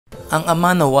Ang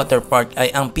Amana Waterpark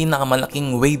ay ang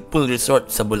pinakamalaking wave pool resort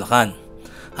sa Bulacan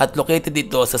at located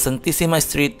ito sa Santisima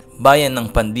Street, bayan ng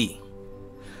Pandi.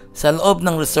 Sa loob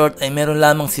ng resort ay meron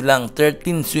lamang silang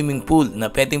 13 swimming pool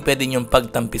na pwedeng-pwede niyong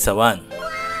pagtampisawan.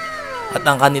 At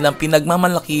ang kanilang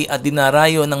pinagmamalaki at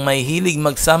dinarayo ng may hilig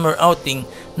mag-summer outing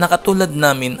na katulad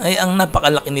namin ay ang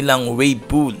napakalaki nilang wave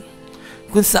pool,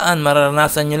 kung saan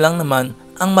mararanasan nyo lang naman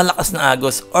ang malakas na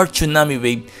agos or tsunami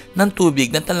wave ng tubig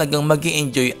na talagang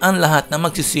mag-i-enjoy ang lahat na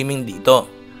magsiswimming dito.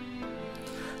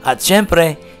 At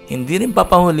syempre, hindi rin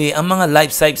papahuli ang mga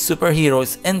life-size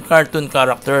superheroes and cartoon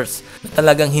characters na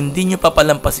talagang hindi nyo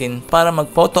papalampasin para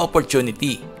mag-photo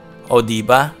opportunity. O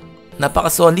diba?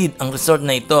 Napaka-solid ang resort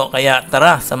na ito, kaya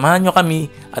tara, samahan nyo kami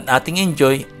at ating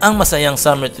enjoy ang masayang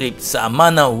summer trip sa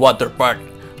Amana Waterpark.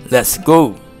 Let's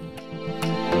go!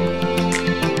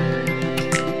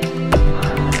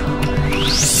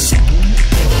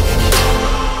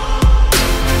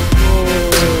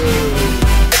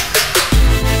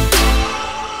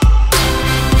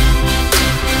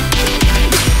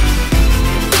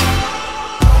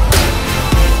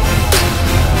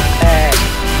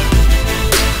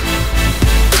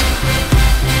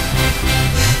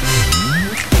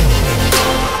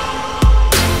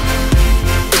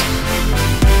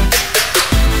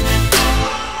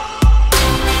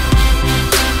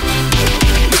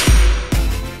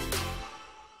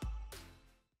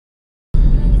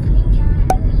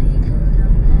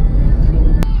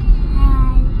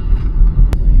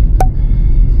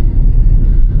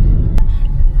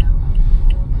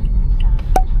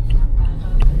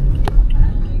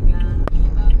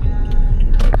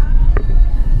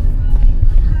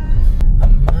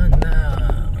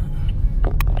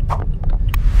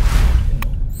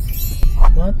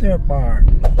 Waterpark.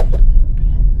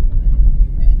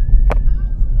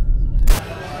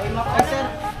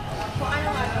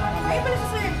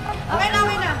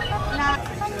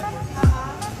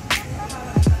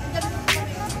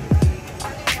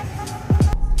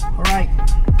 Alright,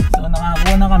 so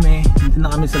nakakuha na kami. Dito na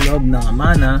kami sa loob ng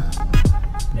Amana.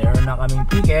 Meron na kaming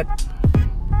ticket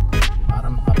para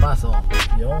makapasok.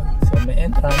 Yun, so may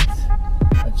entrance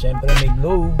at syempre may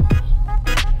globe.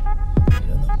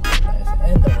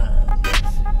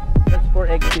 Entrance. That's for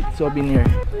exit souvenir.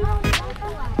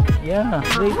 Yeah,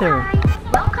 later.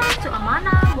 Welcome to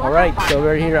Amana Waterpark. Alright, so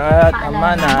we're here at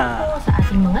Amana. Po sa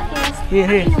ating mga guests,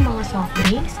 Here. ating mga soft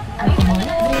drinks, alcoholic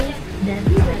drinks,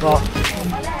 delivery. Oh.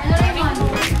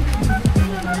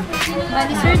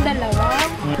 Bali sir, dalawa.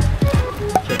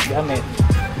 Check gamit.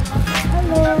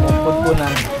 Hello.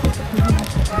 Pagpunan.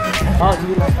 Oh,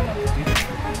 sige lang.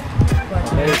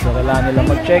 Okay, so kailangan nila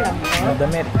mag-check ng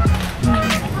damit.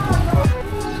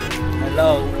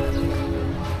 Hello.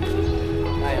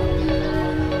 Tayo.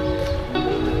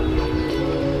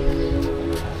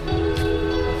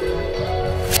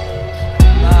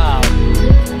 Now.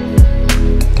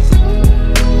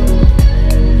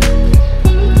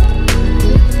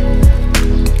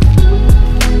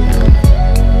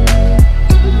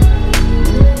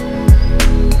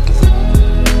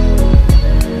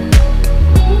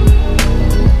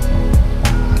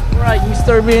 Right,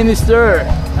 Mr. Bean is there.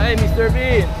 Hey, Mr.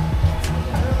 Bean.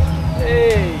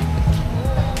 Hey,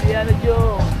 Diana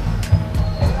Jones.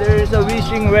 And there's a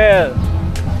wishing well.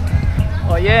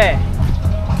 Oh yeah.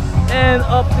 And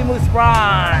Optimus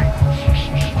Prime.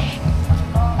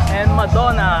 And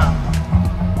Madonna.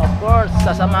 Of course,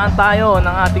 sasamahan tayo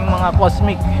ng ating mga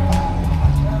cosmic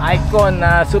icon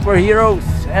na superheroes.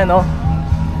 Ano?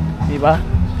 Diba?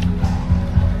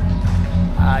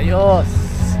 Ayos.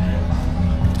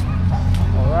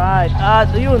 Alright.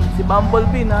 At yun, si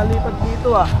Bumblebee nalipat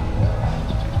dito ah.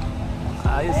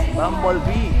 Ayos,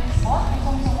 Bumblebee.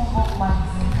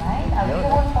 Ayun,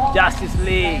 Justice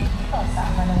League.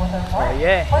 Oh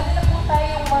yeah.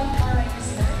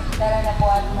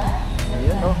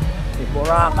 Ayun oh, si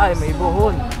Boracay may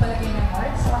buhon.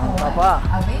 Ano pa?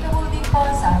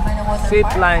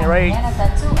 Zipline race.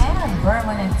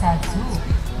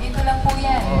 Dito lang po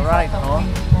yan. Alright, oh.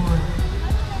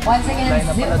 Once again,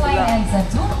 Zipline and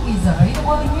tattoo is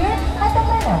available here at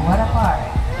Amana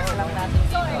Waterpark.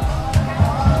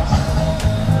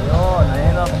 Ayun,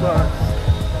 ayun of course.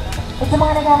 At sa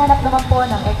mga naghahanap naman po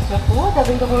ng extra food,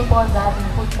 available po sa ating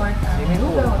food court pizza,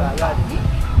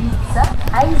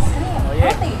 ice cream,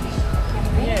 cottage,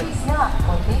 baby snack,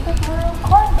 potato curl,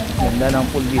 corn. Ganda ng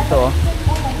pool dito.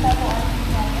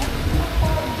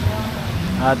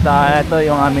 At ito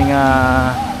yung aming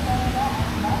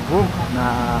room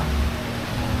na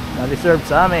reserve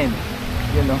sa amin.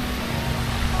 Yun no.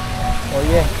 Oh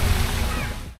yeah.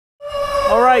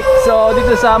 Alright, so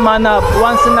dito sa Amana,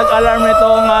 once na nag-alarm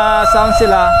nitong sound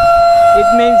sila, it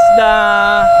means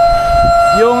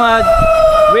yung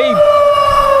wave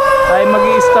ay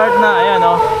magi-start na. Ayan,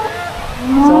 oh.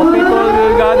 So people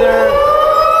will gather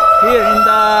here in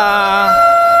the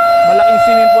malaking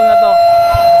swimming pool na to.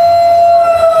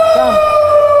 Come.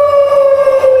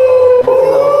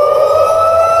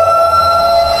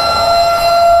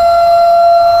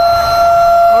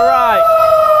 Alright.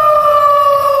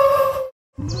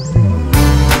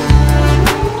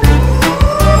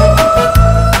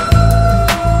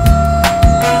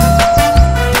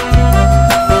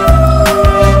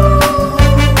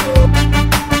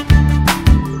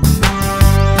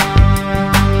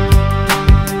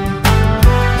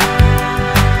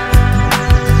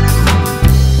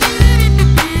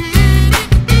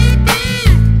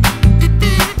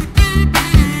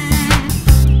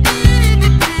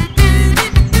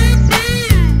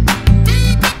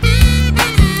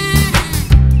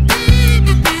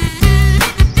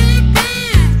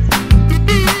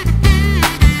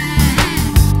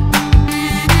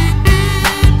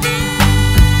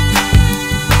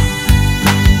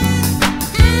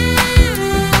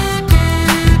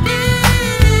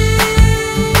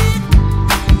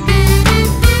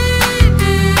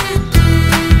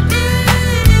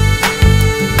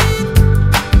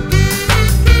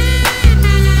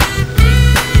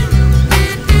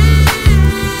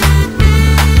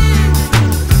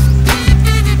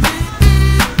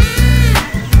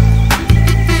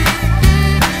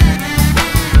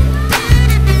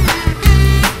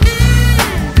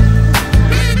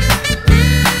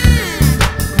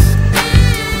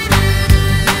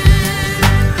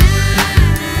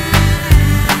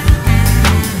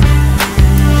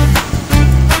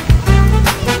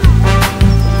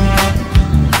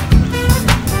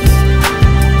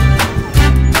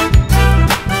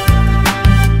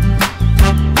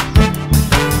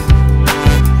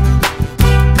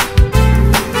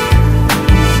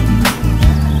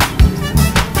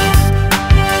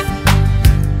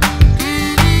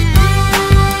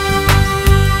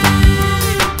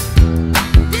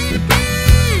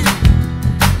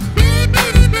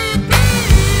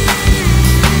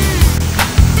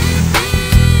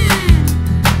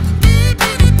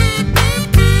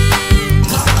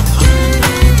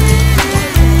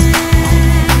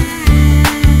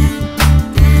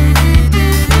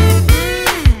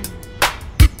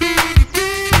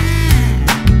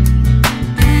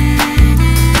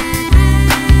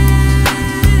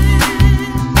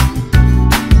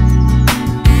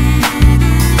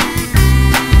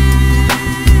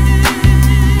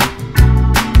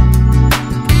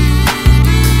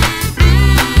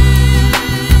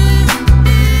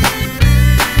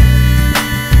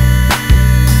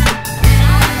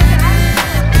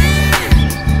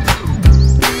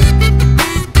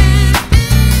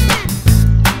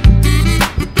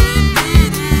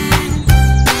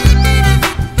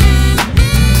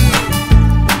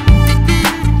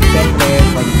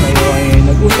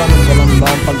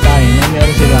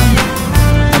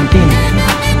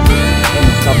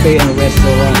 cafe and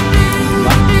restaurant.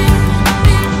 Diba?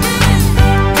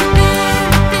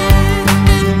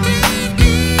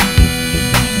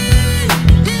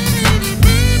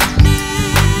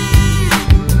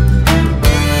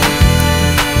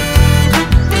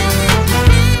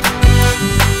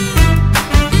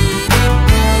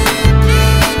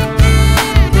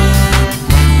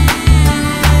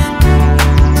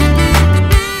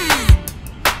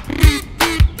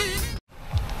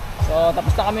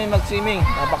 Tapos na kami mag-swimming.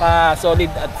 Napaka-solid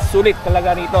at sulit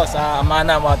talaga rito sa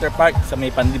Amana Waterpark sa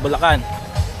may Pandi, Bulacan.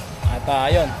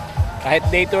 At ayun, kahit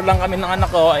day tour lang kami ng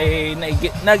anak ko ay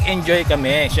nag-enjoy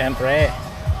kami, syempre.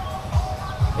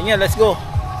 Yun, let's go.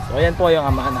 So ayan po yung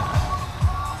Amana.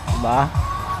 Diba?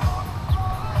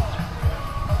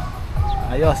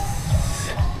 Ayos.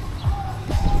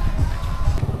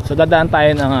 So dadaan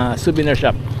tayo ng souvenir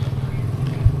shop.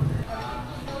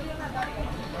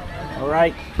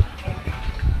 Alright.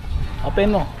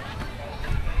 Open mo.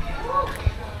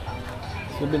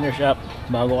 Souvenir shop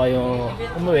bago kayo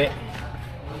umuwi.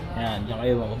 Yan, diyan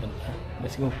kayo mapupunta.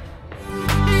 Let's go.